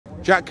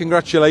Jack,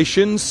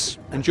 congratulations.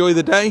 Enjoy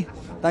the day.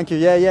 Thank you.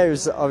 Yeah. It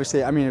was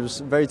obviously. I mean, it was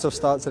a very tough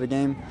start to the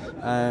game.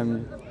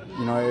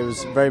 You know, it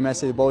was very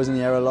messy. The ball was in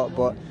the air a lot,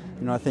 but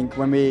you know, I think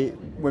when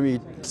we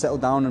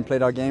settled down and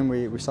played our game,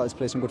 we started to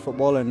play some good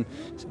football and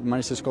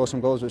managed to score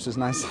some goals, which was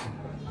nice.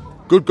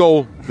 Good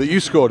goal that you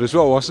scored as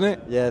well, wasn't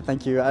it? Yeah,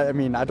 thank you. I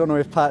mean, I don't know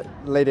if Pat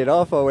laid it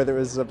off or whether it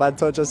was a bad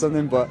touch or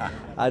something, but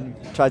I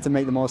tried to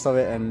make the most of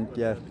it, and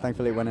yeah,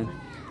 thankfully it went in.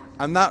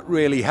 And that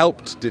really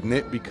helped, didn't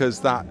it? Because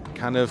that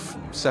kind of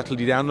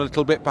settled you down a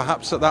little bit,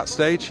 perhaps, at that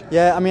stage?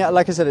 Yeah, I mean,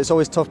 like I said, it's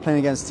always tough playing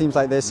against teams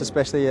like this,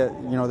 especially at,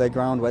 you know, their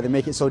ground, where they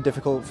make it so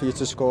difficult for you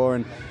to score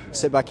and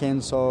sit back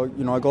in. So,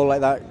 you know, a goal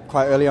like that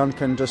quite early on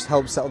can just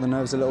help settle the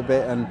nerves a little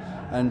bit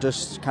and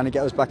just kind of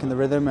get us back in the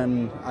rhythm.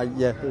 And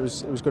yeah, it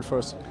was good for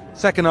us.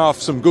 Second half,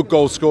 some good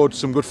goals scored,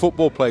 some good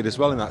football played as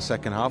well in that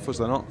second half, was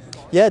there not?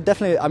 Yeah,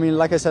 definitely. I mean,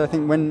 like I said, I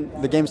think when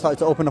the game started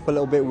to open up a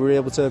little bit, we were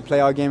able to play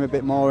our game a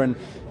bit more and,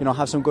 you know,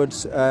 have some good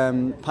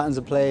patterns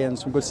of play and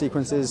some good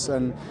sequences,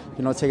 and,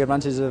 you know, take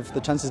advantage of the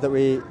chances that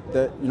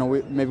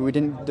maybe we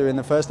didn't do in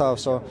the first half.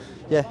 So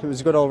yeah, it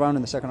was good all round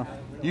in the second half.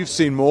 You've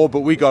seen more, but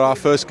we got our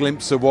first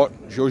glimpse of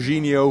what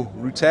Jorginho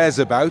Ruter's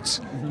about.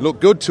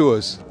 Looked good to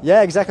us.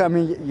 Yeah, exactly. I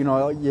mean, you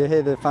know, you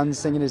hear the fans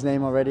singing his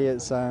name already.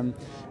 It's a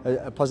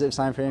positive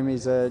sign for him.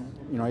 He's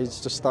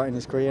just starting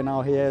his career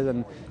now here,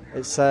 and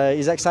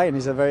he's exciting.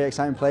 He's a very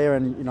exciting player,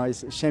 and you know,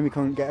 it's a shame he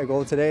couldn't get a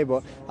goal today,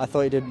 but I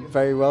thought he did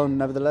very well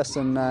nevertheless,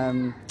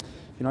 and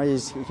you know,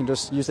 he can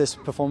just use this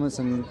performance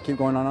and keep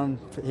going on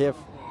here.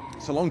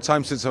 It's a long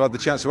time since I've had the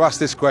chance to ask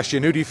this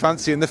question. Who do you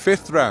fancy in the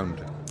fifth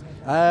round?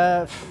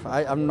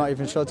 I'm not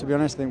even sure, to be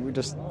honest. I think we're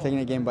just taking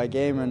it game by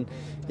game, and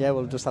yeah,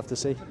 we'll just have to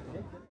see.